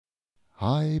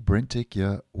Hi, BrenTech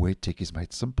here, where tech is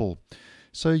made simple.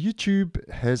 So YouTube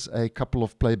has a couple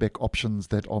of playback options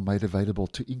that are made available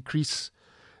to increase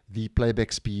the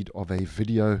playback speed of a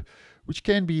video, which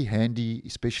can be handy,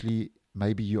 especially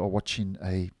maybe you are watching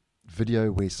a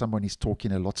video where someone is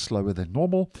talking a lot slower than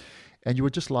normal, and you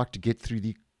would just like to get through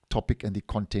the topic and the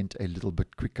content a little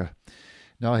bit quicker.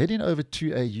 Now, heading over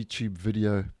to a YouTube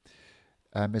video,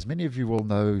 as many of you will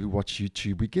know who watch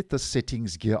YouTube, we get the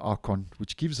settings gear icon,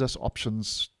 which gives us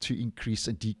options to increase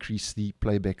and decrease the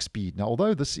playback speed. Now,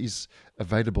 although this is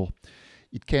available,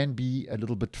 it can be a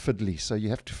little bit fiddly. So you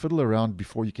have to fiddle around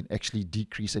before you can actually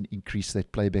decrease and increase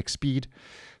that playback speed.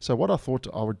 So what I thought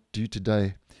I would do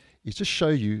today is just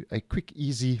show you a quick,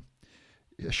 easy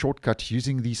shortcut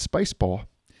using the space bar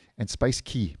and space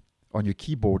key on your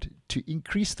keyboard to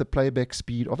increase the playback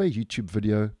speed of a YouTube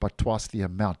video by twice the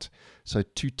amount. So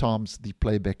 2 times the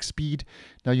playback speed.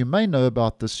 Now you may know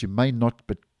about this, you may not,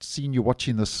 but seeing you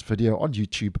watching this video on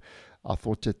YouTube, I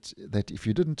thought that if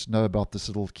you didn't know about this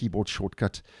little keyboard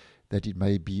shortcut, that it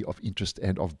may be of interest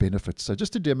and of benefit. So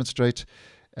just to demonstrate,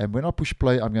 and when I push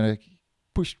play, I'm going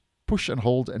to push and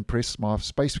hold and press my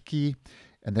space key,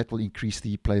 and that will increase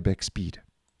the playback speed.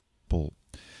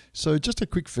 So just a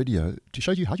quick video to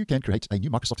show you how you can create a new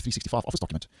Microsoft 365 Office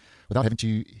document without having to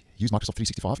use Microsoft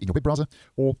 365 in your web browser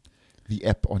or the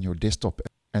app on your desktop.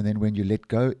 And then when you let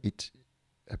go, it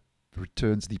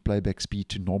returns the playback speed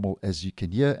to normal, as you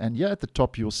can hear. And here at the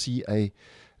top, you'll see a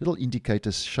little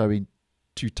indicator showing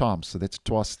 2 times. So that's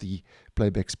twice the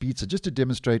playback speed. So just to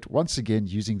demonstrate, once again,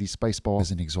 using the spacebar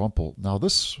as an example. Now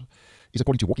this is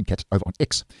according to Walking Cat over on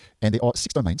X. And there are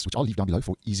 6 domains, which I'll leave down below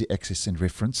for easy access and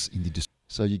reference in the description.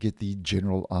 So you get the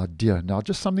general idea. Now,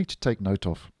 just something to take note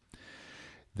of,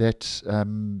 that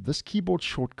this keyboard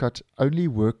shortcut only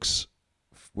works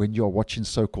when you're watching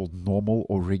so-called normal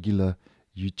or regular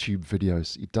YouTube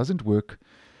videos. It doesn't work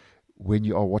when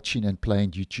you are watching and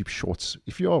playing YouTube shorts.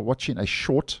 If you are watching a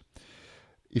short,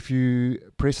 if you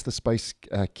press the space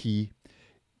key,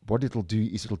 what it'll do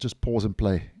is it'll just pause and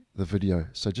play the video.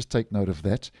 So just take note of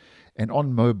that. And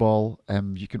on mobile,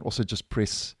 you can also just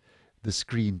press the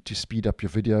screen to speed up your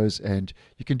videos, and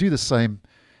you can do the same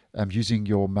using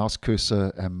your mouse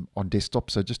cursor on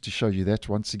desktop. So just to show you that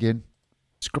once again,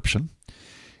 description,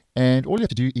 and all you have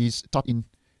to do is type in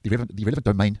the relevant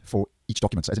domain for each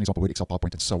document. So as an example, Word, Excel,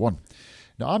 PowerPoint, and so on.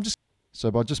 Now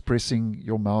by just pressing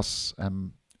your mouse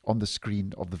on the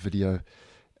screen of the video,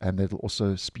 and that'll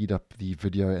also speed up the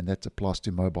video, and that applies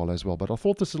to mobile as well. But I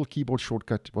thought this little keyboard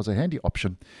shortcut was a handy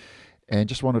option, and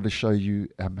just wanted to show you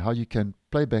how you can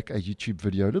play back a YouTube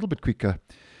video a little bit quicker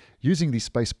using the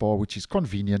space bar, which is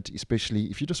convenient, especially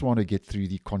if you just want to get through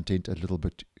the content a little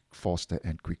bit faster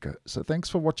and quicker. So thanks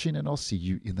for watching, and I'll see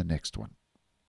you in the next one.